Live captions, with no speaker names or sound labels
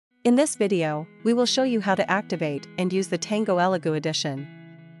In this video, we will show you how to activate and use the Tango Elegoo Edition.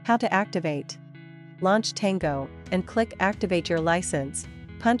 How to activate. Launch Tango, and click Activate your license,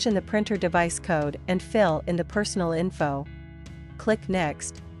 punch in the printer device code and fill in the personal info. Click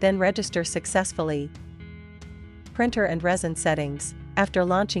Next, then register successfully. Printer and resin settings. After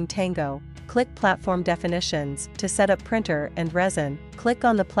launching Tango, click Platform Definitions to set up printer and resin. Click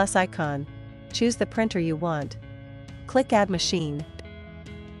on the plus icon. Choose the printer you want. Click Add Machine.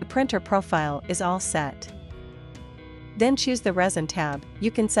 The printer profile is all set. Then choose the Resin tab.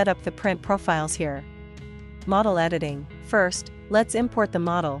 You can set up the print profiles here. Model editing. First, let's import the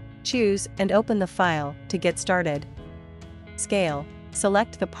model. Choose and open the file to get started. Scale.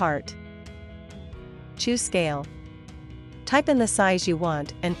 Select the part. Choose Scale. Type in the size you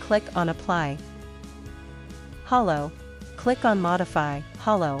want and click on Apply. Hollow. Click on Modify,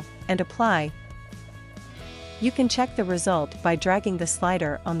 Hollow, and Apply. You can check the result by dragging the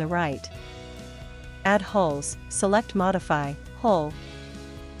slider on the right. Add holes. Select Modify, Hole.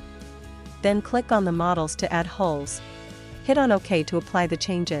 Then click on the models to add holes. Hit on OK to apply the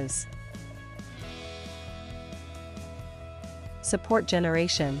changes. Support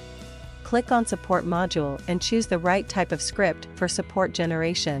generation. Click on Support module and choose the right type of script for support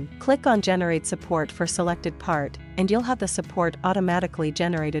generation. Click on Generate support for selected part, and you'll have the support automatically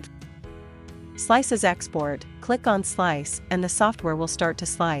generated. Slices export. Click on Slice and the software will start to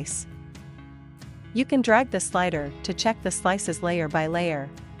slice. You can drag the slider to check the slices layer by layer.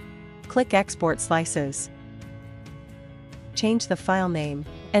 Click Export Slices. Change the file name,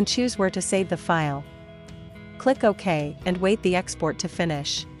 and choose where to save the file. Click OK and wait the export to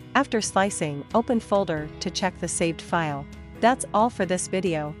finish. After slicing, open Folder to check the saved file. That's all for this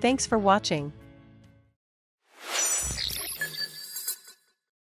video. Thanks for watching.